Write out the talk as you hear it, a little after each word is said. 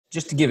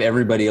just to give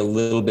everybody a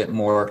little bit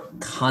more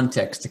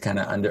context to kind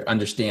of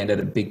understand at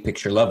a big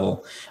picture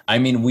level, I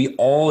mean, we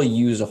all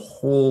use a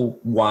whole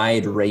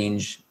wide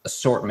range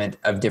assortment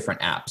of different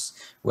apps,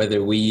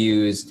 whether we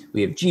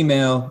have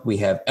Gmail, we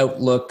have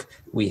Outlook,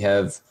 we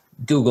have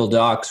Google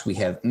Docs, we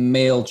have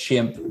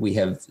MailChimp, we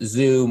have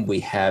Zoom, we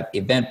have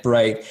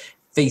Eventbrite,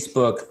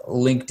 Facebook,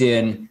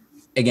 LinkedIn.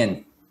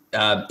 Again,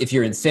 if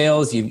you're in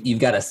sales, you've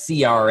got a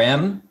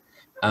CRM.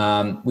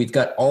 We've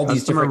got all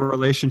these different customer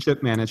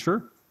relationship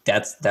manager.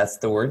 That's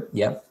the word.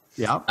 Yep.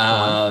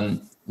 Yeah.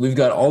 We've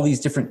got all these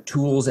different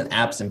tools and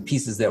apps and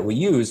pieces that we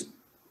use.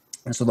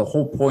 And so the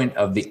whole point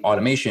of the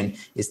automation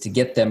is to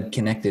get them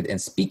connected and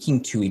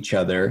speaking to each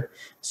other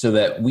so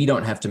that we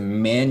don't have to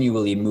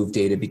manually move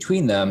data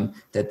between them,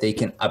 that they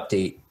can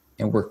update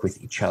and work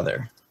with each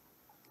other.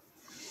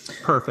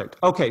 Perfect.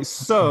 Okay,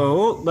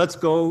 so let's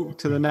go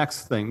to the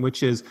next thing,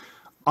 which is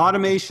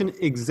automation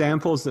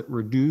examples that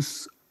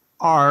reduce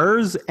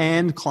ours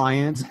and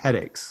clients'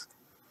 headaches.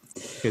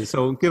 Okay,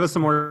 so give us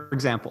some more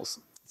examples.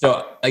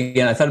 So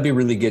again, I thought it'd be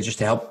really good just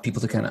to help people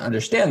to kind of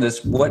understand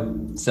this, what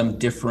some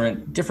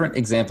different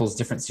examples,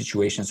 different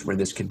situations where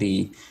this could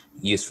be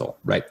useful,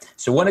 right?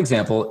 So one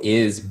example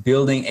is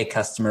building a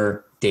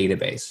customer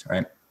database,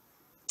 right?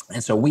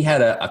 And so we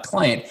had a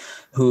client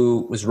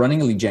who was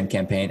running a lead gen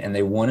campaign, and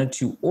they wanted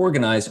to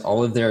organize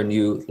all of their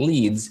new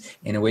leads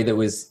in a way that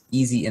was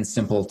easy and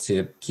simple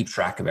to keep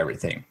track of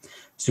everything.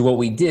 So what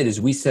we did is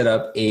we set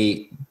up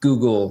a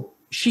Google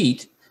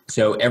Sheet.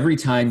 So every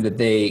time that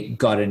they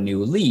got a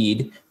new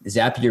lead,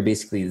 Zapier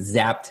basically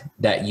zapped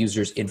that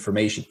user's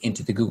information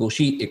into the Google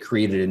Sheet. It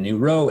created a new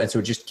row. And so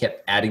it just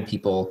kept adding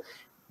people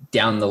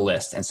down the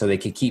list. And so they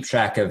could keep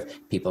track of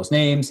people's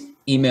names,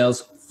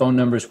 emails, phone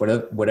numbers,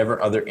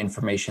 whatever other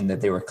information that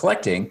they were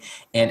collecting.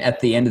 And at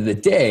the end of the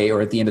day,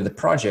 or at the end of the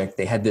project,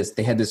 they had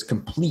this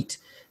complete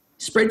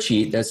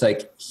spreadsheet that's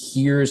like,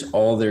 here's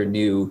all their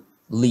new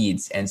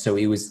leads. And so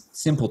it was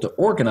simple to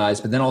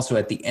organize, but then also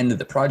at the end of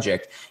the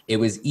project, it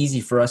was easy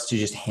for us to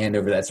just hand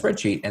over that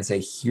spreadsheet and say,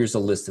 here's a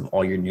list of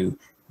all your new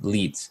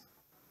leads.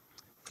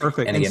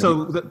 Perfect. And again,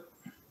 so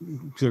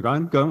go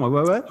on.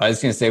 What? I was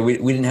going to say, we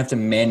didn't have to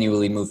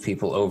manually move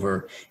people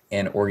over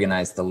and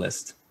organize the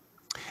list.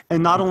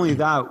 And not only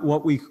that,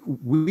 what we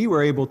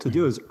were able to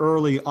do is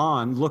early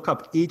on look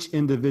up each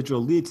individual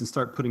leads and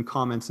start putting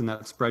comments in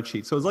that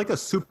spreadsheet. So it's like a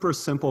super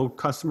simple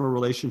customer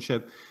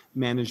relationship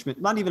management,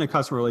 not even a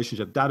customer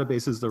relationship.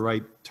 Database is the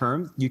right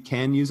term. You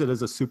can use it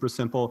as a super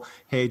simple,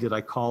 hey, did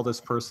I call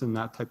this person,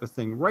 that type of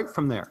thing, right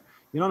from there.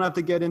 You don't have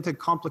to get into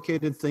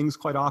complicated things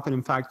quite often.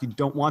 In fact, you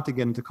don't want to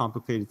get into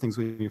complicated things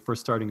when you're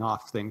first starting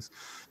off things.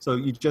 So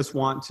you just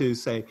want to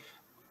say,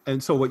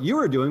 and so what you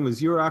were doing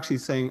was you were actually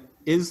saying,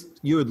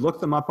 you would look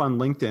them up on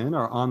LinkedIn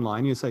or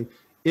online. You say,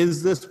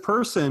 is this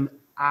person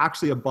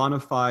actually a bona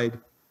fide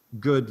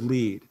good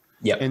lead?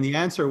 Yep. And the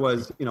answer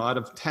was, out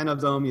of 10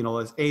 of them,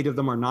 8 of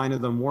them or 9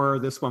 of them were.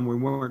 This one we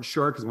weren't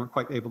sure because we weren't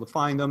quite able to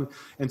find them,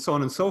 and so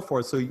on and so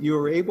forth. So you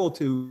were able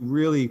to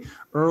really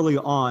early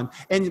on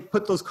and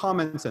put those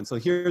comments in. So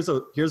here's their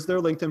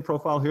LinkedIn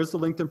profile. Here's the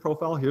LinkedIn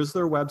profile. Here's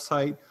their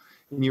website,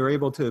 and you're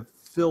able to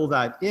fill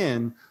that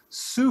in.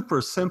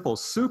 Super simple,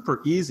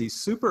 super easy,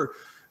 super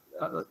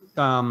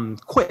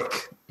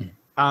quick.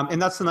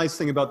 And that's the nice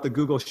thing about the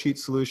Google Sheet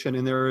solution.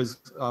 And there is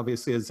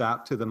obviously a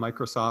zap to the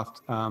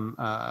Microsoft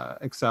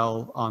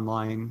Excel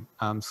online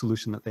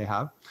solution that they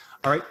have.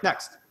 All right,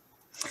 next.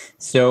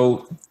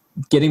 So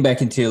getting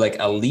back into like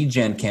a lead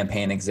gen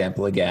campaign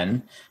example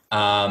again,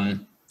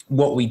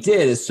 what we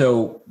did is,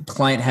 so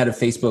client had a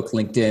Facebook,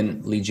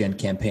 LinkedIn lead gen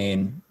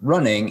campaign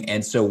running.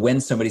 And so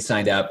when somebody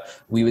signed up,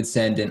 we would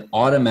send an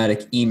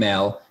automatic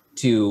email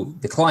to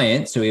the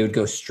client. So it would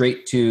go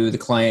straight to the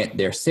client,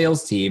 their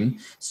sales team.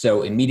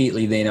 So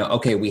immediately they know,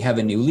 okay, we have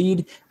a new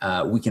lead.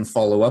 We can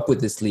follow up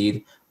with this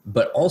lead,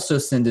 but also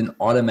send an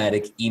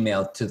automatic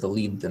email to the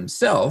lead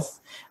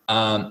themselves.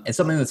 And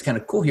something that's kind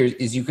of cool here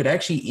is you could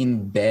actually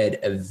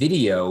embed a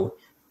video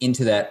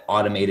into that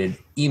automated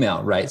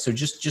email, right? So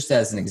just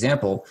as an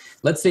example,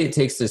 let's say it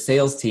takes the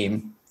sales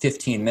team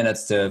 15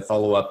 minutes to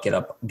follow up,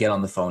 get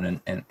on the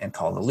phone and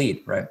call the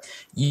lead, right?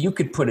 You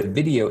could put a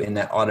video in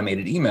that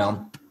automated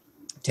email,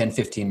 10,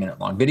 15 minute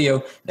long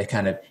video that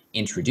kind of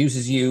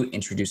introduces you,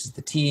 introduces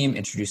the team,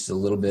 introduces a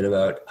little bit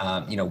about,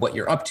 what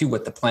you're up to,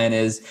 what the plan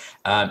is.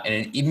 And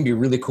it'd even be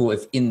really cool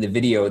if in the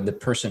video, the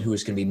person who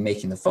is going to be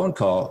making the phone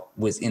call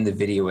was in the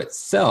video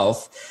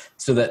itself,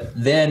 so that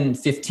then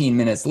 15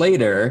 minutes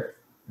later,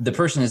 the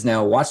person has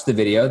now watched the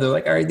video. They're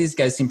like, all right, these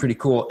guys seem pretty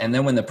cool. And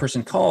then when the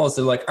person calls,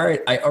 they're like, all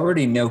right, I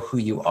already know who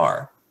you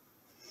are.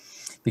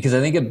 Because I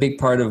think a big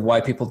part of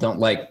why people don't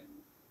like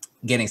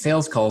getting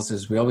sales calls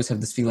is we always have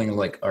this feeling of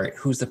like, all right,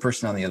 who's the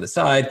person on the other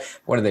side?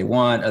 What do they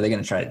want? Are they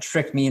going to try to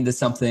trick me into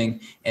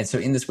something? And so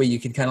in this way, you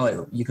can kind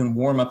of you can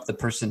warm up the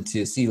person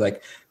to see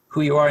like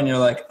who you are. And you're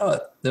like,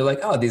 they're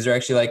like, these are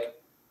actually like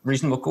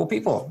reasonable, cool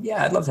people.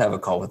 Yeah, I'd love to have a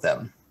call with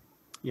them.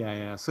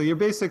 Yeah. So you're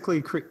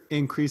basically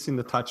increasing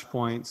the touch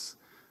points,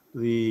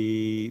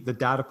 the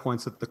data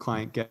points that the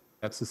client gets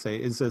gets to say,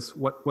 is this,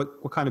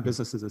 what kind of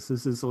business is this?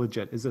 Is this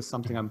legit? Is this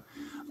something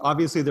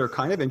obviously they're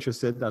kind of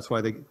interested. That's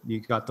why you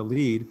got the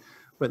lead.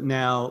 But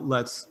now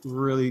let's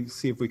really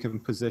see if we can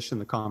position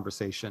the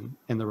conversation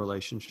in the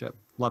relationship.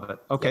 Love it.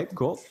 Okay,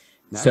 cool.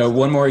 Next. So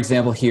one more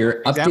example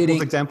here.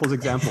 Examples.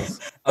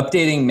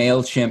 Updating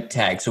MailChimp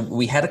tags. So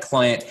we had a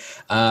client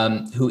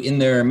who in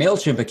their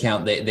MailChimp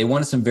account, they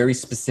wanted some very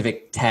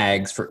specific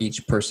tags for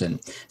each person.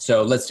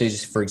 So let's say,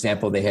 just for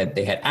example, they had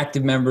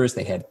active members,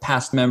 they had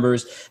past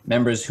members,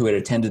 members who had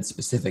attended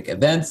specific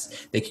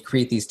events. They could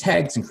create these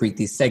tags and create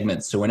these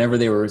segments. So whenever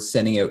they were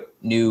sending out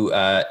new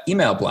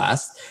email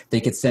blasts, they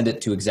could send it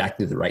to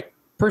exactly the right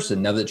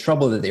person. Now, the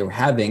trouble that they were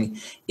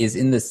having is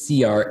in the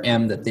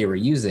CRM that they were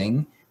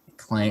using,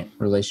 client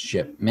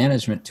relationship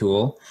management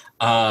tool,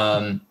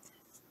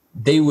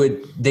 they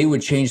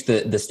would change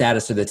the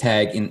status of the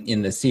tag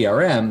in the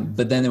CRM,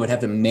 but then they would have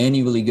to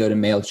manually go to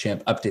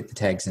MailChimp, update the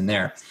tags in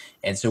there.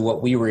 And so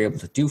what we were able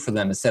to do for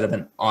them is set up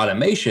an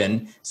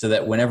automation so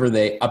that whenever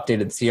they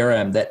updated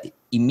CRM, that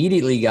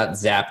immediately got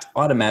zapped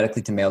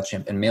automatically to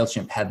MailChimp, and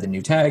MailChimp had the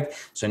new tag.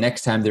 So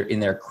next time they're in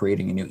there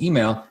creating a new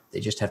email,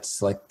 they just have to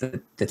select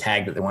the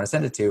tag that they want to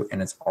send it to,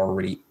 and it's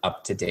already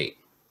up to date.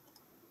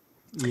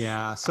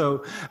 Yeah.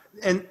 So,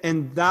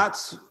 and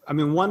that's, I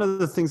mean, one of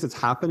the things that's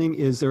happening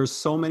is there's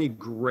so many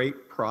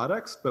great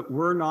products, but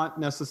we're not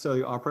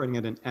necessarily operating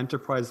at an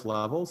enterprise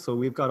level. So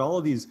we've got all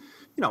of these,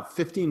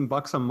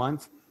 $15 a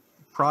month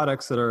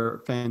products that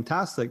are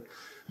fantastic,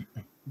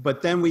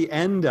 but then we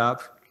end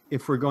up,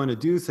 if we're going to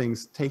do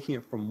things, taking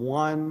it from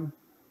one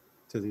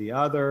to the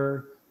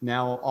other.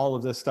 Now all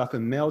of this stuff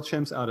in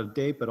MailChimp's out of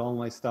date, but all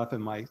my stuff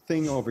in my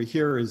thing over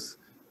here is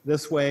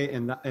this way,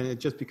 and it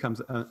just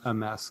becomes a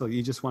mess. So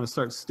you just want to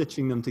start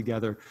stitching them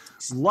together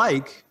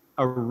like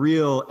a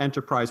real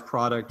enterprise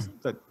product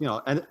that,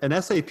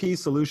 an SAP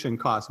solution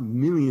costs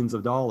millions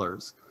of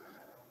dollars.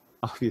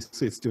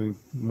 Obviously it's doing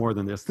more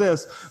than this,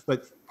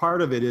 but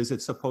part of it is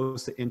it's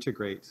supposed to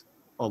integrate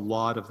a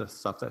lot of the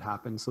stuff that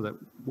happens so that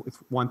if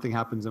one thing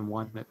happens in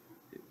one,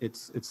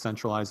 it's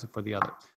centralized for the other.